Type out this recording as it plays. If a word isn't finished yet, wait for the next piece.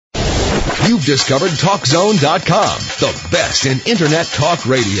You've discovered TalkZone.com, the best in Internet talk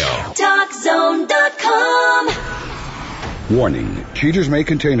radio. TalkZone.com. Warning, Cheaters may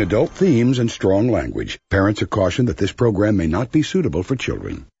contain adult themes and strong language. Parents are cautioned that this program may not be suitable for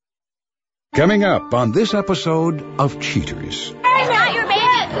children. Coming up on this episode of Cheaters. It's not your baby.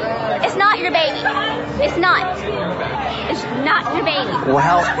 It's not your baby. It's not. It's not your baby. Well,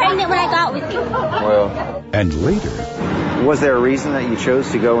 I was pregnant when I got with you. Well. And later. Was there a reason that you chose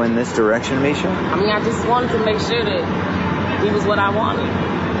to go in this direction, Misha? I mean, I just wanted to make sure that he was what I wanted.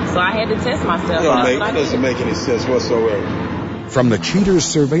 So I had to test myself. It doesn't make any sense whatsoever. From the Cheaters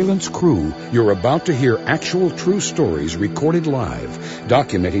surveillance crew, you're about to hear actual true stories recorded live,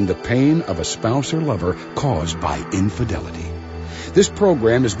 documenting the pain of a spouse or lover caused by infidelity. This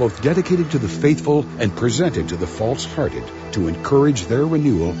program is both dedicated to the faithful and presented to the false-hearted to encourage their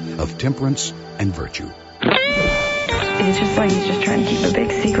renewal of temperance and virtue. It's just like he's just trying to keep a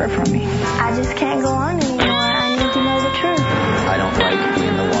big secret from me. I just can't go on anymore. I need to know the truth. I don't like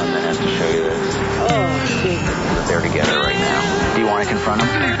being the one that has to show you this. Oh, shit. They're together right now. Do you want to confront him?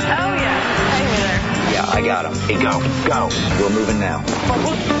 Oh, yeah. Hey there. Yeah, I got him. Hey, go. We're moving now. You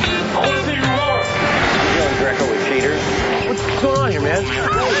and Greco with cheaters? What's going on here, man?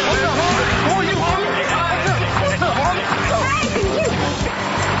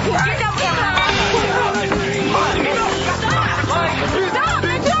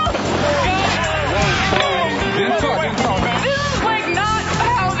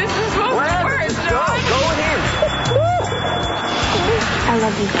 I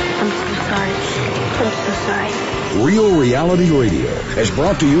love you. I'm so sorry. Real Reality Radio is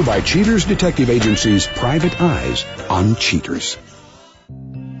brought to you by Cheaters Detective Agency's Private Eyes on Cheaters.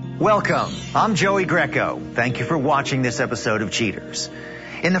 Welcome. I'm Joey Greco. Thank you for watching this episode of Cheaters.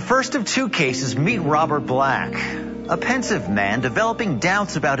 In the first of two cases, meet Robert Black, a pensive man developing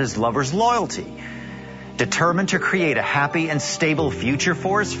doubts about his lover's loyalty. Determined to create a happy and stable future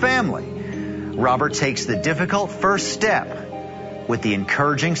for his family, Robert takes the difficult first step with the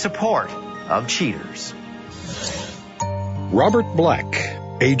encouraging support of Cheaters. Robert Black,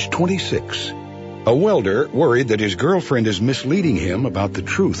 age 26. A welder worried that his girlfriend is misleading him about the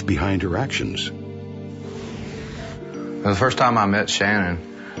truth behind her actions. The first time I met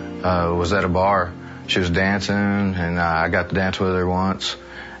Shannon was at a bar. She was dancing, and I got to dance with her once.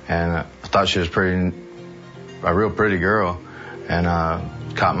 And I thought she was a real pretty girl. And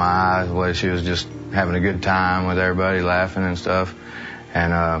caught my eye the way she was just having a good time with everybody, laughing and stuff.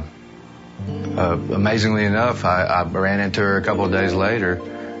 And amazingly enough, I ran into her a couple of days later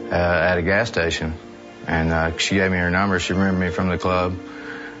at a gas station. And she gave me her number. She remembered me from the club.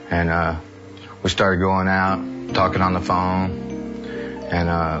 And we started going out, talking on the phone.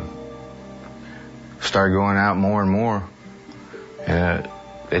 And started going out more and more. And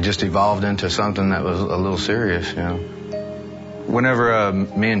it just evolved into something that was a little serious, you know. Whenever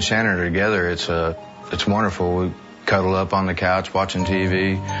me and Shannon are together, it's wonderful. We cuddle up on the couch watching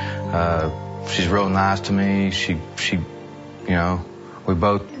TV. She's real nice to me. She, you know, we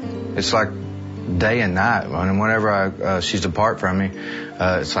both. It's like day and night. And whenever she's apart from me,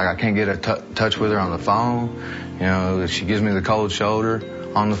 it's like I can't get in touch with her on the phone. You know, she gives me the cold shoulder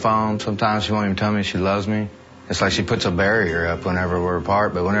on the phone. Sometimes she won't even tell me she loves me. It's like she puts a barrier up whenever we're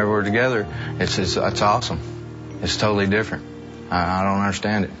apart. But whenever we're together, it's awesome. It's totally different. I don't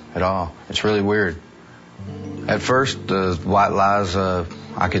understand it at all. It's really weird. At first, the white lies I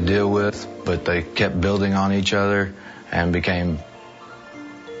could deal with, but they kept building on each other and became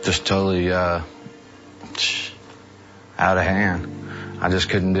just totally out of hand. I just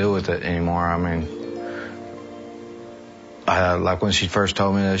couldn't deal with it anymore. I mean, like when she first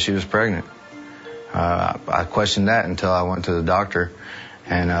told me that she was pregnant, I questioned that until I went to the doctor,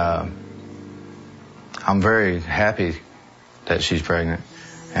 and I'm very happy that she's pregnant,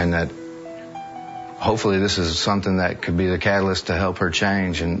 and that hopefully this is something that could be the catalyst to help her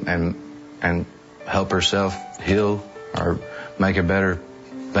change and help herself heal or make a better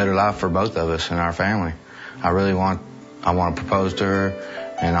life for both of us and our family. I want to propose to her,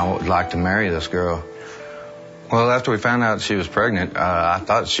 and I would like to marry this girl. Well, after we found out she was pregnant, I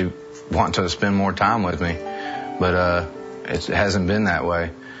thought she wanted to spend more time with me, but it hasn't been that way.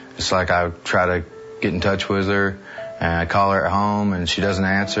 It's like I try to get in touch with her, and I call her at home, and she doesn't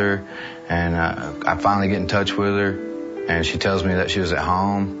answer. And I finally get in touch with her, and she tells me that she was at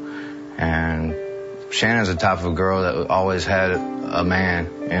home. And Shannon's the type of girl that always had a man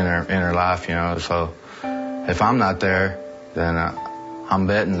in her life, you know. So if I'm not there, then I'm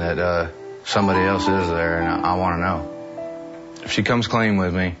betting that somebody else is there, and I want to know. If she comes clean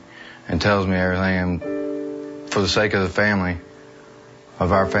with me and tells me everything, and for the sake of the family,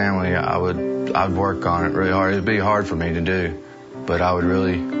 of our family, I'd work on it really hard. It'd be hard for me to do, but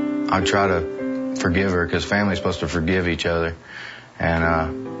I'd try to forgive her, because family's supposed to forgive each other. And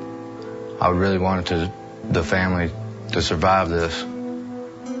I would really want the family to survive this.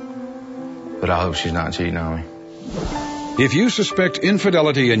 But I hope she's not cheating on me. If you suspect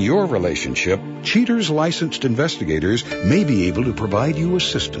infidelity in your relationship, Cheater's licensed investigators may be able to provide you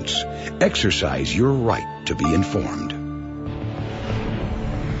assistance. Exercise your right to be informed.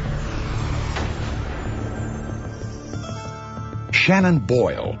 Shannon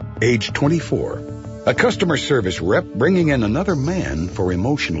Boyle, age 24, a customer service rep bringing in another man for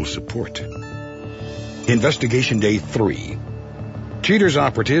emotional support. Investigation Day 3. Cheater's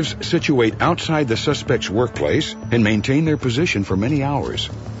operatives situate outside the suspect's workplace and maintain their position for many hours.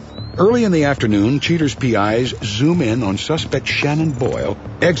 Early in the afternoon, Cheater's PIs zoom in on suspect Shannon Boyle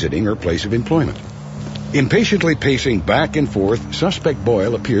exiting her place of employment. Impatiently pacing back and forth, suspect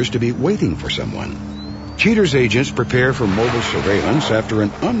Boyle appears to be waiting for someone. Cheater's agents prepare for mobile surveillance after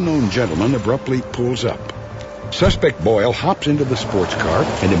an unknown gentleman abruptly pulls up. Suspect Boyle hops into the sports car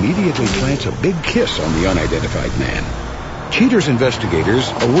and immediately plants a big kiss on the unidentified man. Cheater's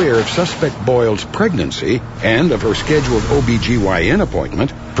investigators, aware of suspect Boyle's pregnancy and of her scheduled OB/GYN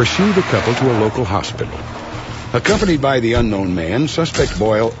appointment, pursue the couple to a local hospital. Accompanied by the unknown man, suspect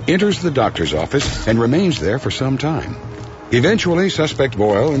Boyle enters the doctor's office and remains there for some time. Eventually, suspect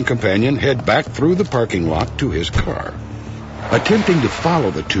Boyle and companion head back through the parking lot to his car. Attempting to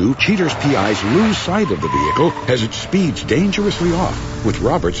follow the two, Cheater's PIs lose sight of the vehicle as it speeds dangerously off, with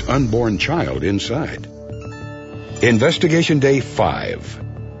Robert's unborn child inside. Investigation Day 5.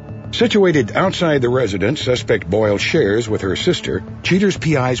 Situated outside the residence suspect Boyle shares with her sister, Cheater's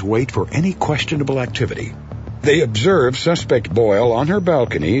PIs wait for any questionable activity. They observe suspect Boyle on her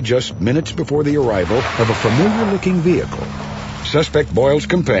balcony just minutes before the arrival of a familiar-looking vehicle. Suspect Boyle's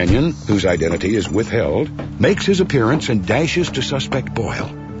companion, whose identity is withheld, makes his appearance and dashes to suspect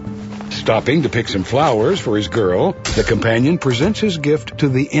Boyle. Stopping to pick some flowers for his girl, the companion presents his gift to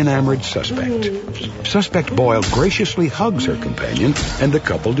the enamored suspect. Suspect Boyle graciously hugs her companion, and the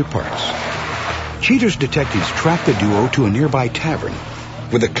couple departs. Cheater's detectives track the duo to a nearby tavern.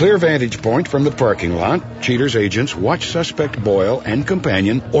 With a clear vantage point from the parking lot, Cheater's agents watch suspect Boyle and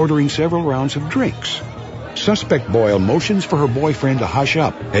companion ordering several rounds of drinks. Suspect Boyle motions for her boyfriend to hush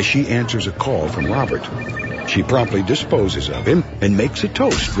up as she answers a call from Robert. She promptly disposes of him and makes a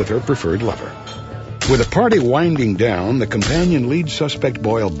toast with her preferred lover. With the party winding down, the companion leads suspect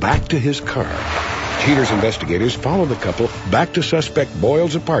Boyle back to his car. Cheater's investigators follow the couple back to suspect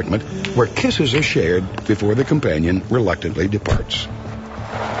Boyle's apartment, where kisses are shared before the companion reluctantly departs.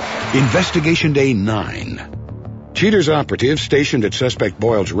 Investigation Day 9. Cheater's operatives stationed at suspect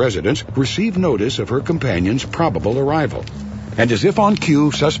Boyle's residence receive notice of her companion's probable arrival. And as if on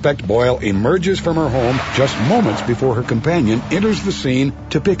cue, suspect Boyle emerges from her home just moments before her companion enters the scene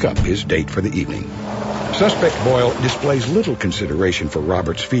to pick up his date for the evening. Suspect Boyle displays little consideration for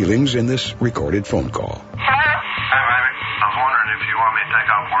Robert's feelings in this recorded phone call. Hey, baby. I was wondering if you want me to take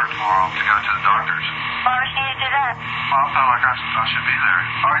off work tomorrow to go to the doctor's. Why would you need to do that? Well, I felt like I should be there.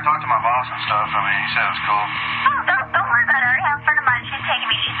 I already talked to my boss and stuff. I mean, he said it was cool. Oh, don't worry about it. I already have a friend of mine. She's taking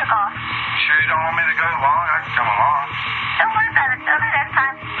me. She took off. Sure you don't want me to go along? I can come along. Don't worry about it. Don't do that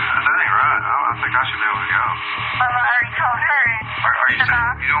time. That ain't right. I think I should be able to go. Well, I already told her. Are you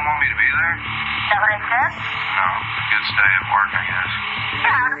saying you don't want me to be there? Is that what I said? No. Good stay at work, I guess.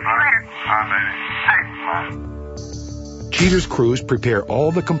 Yeah, I'll see you later. All right, baby. All right. Bye. Cheater's crews prepare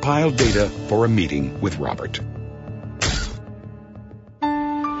all the compiled data for a meeting with Robert.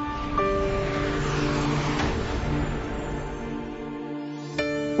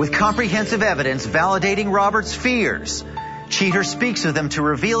 With comprehensive evidence validating Robert's fears, Cheater speaks with them to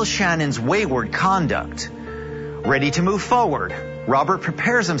reveal Shannon's wayward conduct. Ready to move forward, Robert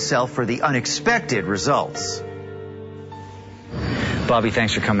prepares himself for the unexpected results. Bobby,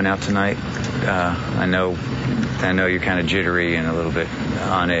 thanks for coming out tonight. I know you're kind of jittery and a little bit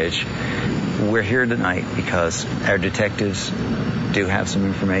on edge. We're here tonight because our detectives do have some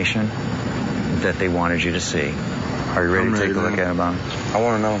information that they wanted you to see. Are you ready to take a look at it, Bobby? I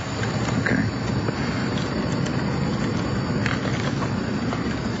want to know. Okay.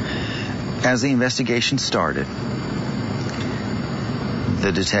 As the investigation started,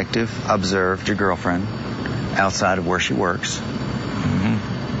 the detective observed your girlfriend outside of where she works.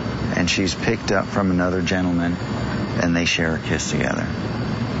 Mm-hmm. And she's picked up from another gentleman, and they share a kiss together.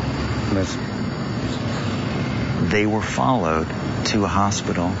 They were followed to a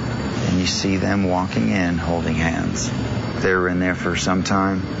hospital, and you see them walking in holding hands. They were in there for some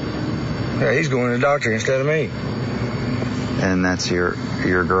time. Yeah, he's going to the doctor instead of me. and that's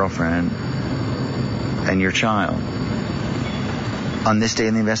your girlfriend and your child. On this day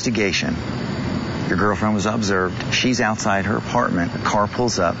in the investigation, your girlfriend was observed. She's outside her apartment. A car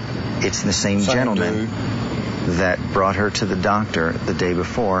pulls up. It's the same gentleman that brought her to the doctor the day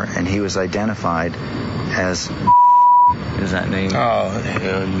before, and he was identified as... Is that name? Oh,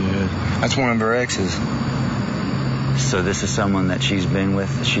 hell yeah. That's one of her exes. So this is someone that she's been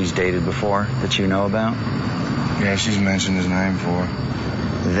with, she's dated before, that you know about? Yeah, she's mentioned his name before.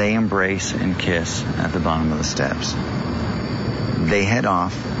 They embrace and kiss at the bottom of the steps. They head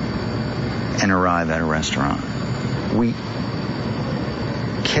off and arrive at a restaurant. We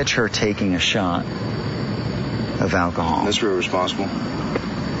catch her taking a shot of alcohol. That's real responsible.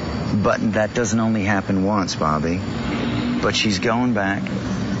 But that doesn't only happen once, Bobby. But she's going back,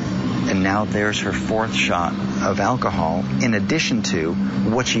 and now there's her fourth shot of alcohol, in addition to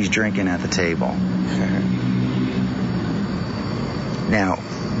what she's drinking at the table. Now,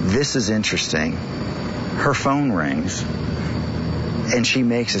 this is interesting. Her phone rings, and she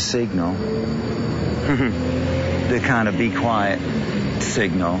makes a signal. The kind of be quiet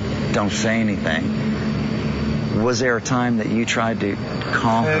signal, don't say anything. Was there a time that you tried to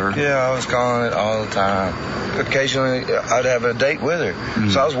call her? Yeah, I was calling it all the time. Occasionally, I'd have a date with her,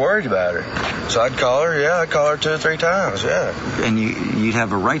 so I was worried about her. So I'd call her, I'd call her 2 or 3 times, And you'd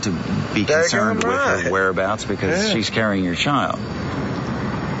have a right to be concerned with her whereabouts because she's carrying your child.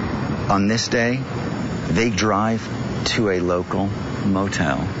 On this day, they drive to a local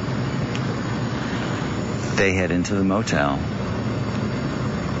motel. They head into the motel,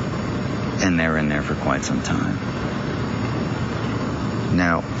 and they're in there for quite some time.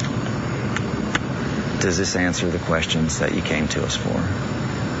 Now, does this answer the questions that you came to us for?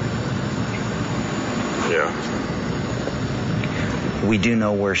 Yeah. We do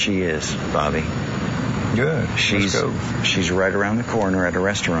know where she is, Bobby. Good. She's right around the corner at a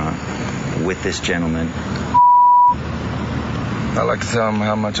restaurant with this gentleman. I like to tell him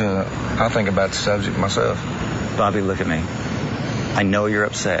how much I think about the subject myself. Bobby, look at me. I know you're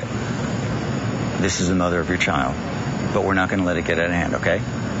upset. This is the mother of your child, but we're not going to let it get out of hand, okay?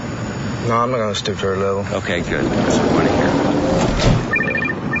 No, I'm not going to stoop to her level. Okay, good. That's what we want to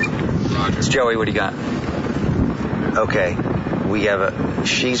hear. It's Joey, what do you got? Okay, we have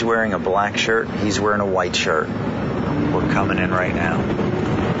she's wearing a black shirt, he's wearing a white shirt. We're coming in right now.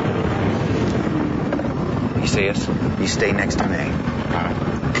 You see us? You stay next to me.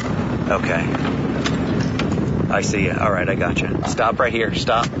 Okay. I see you. All right, I got you. Stop right here.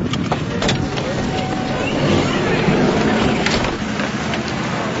 Stop.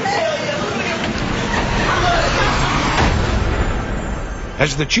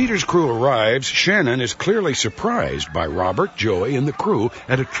 As the Cheaters crew arrives, Shannon is clearly surprised by Robert, Joey, and the crew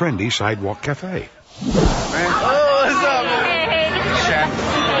at a trendy sidewalk cafe. Oh, what's up, man? Hey, Shannon.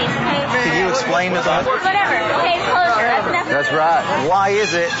 Can you explain to us? Whatever. Okay, closure. That's enough. That's right. Why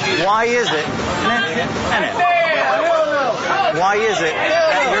is it that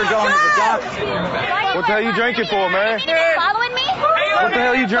you're going to the doctor? What the hell you drinking for, man? You're following me? What the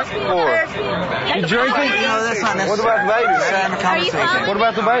hell you drinking for? You drinking? No, that's not necessary. What about the baby, man? Are you following What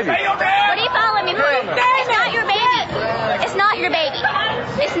about the baby? What are you following me for? It's not your baby. It's not your baby.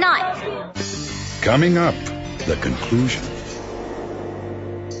 It's not. Coming up, the conclusion.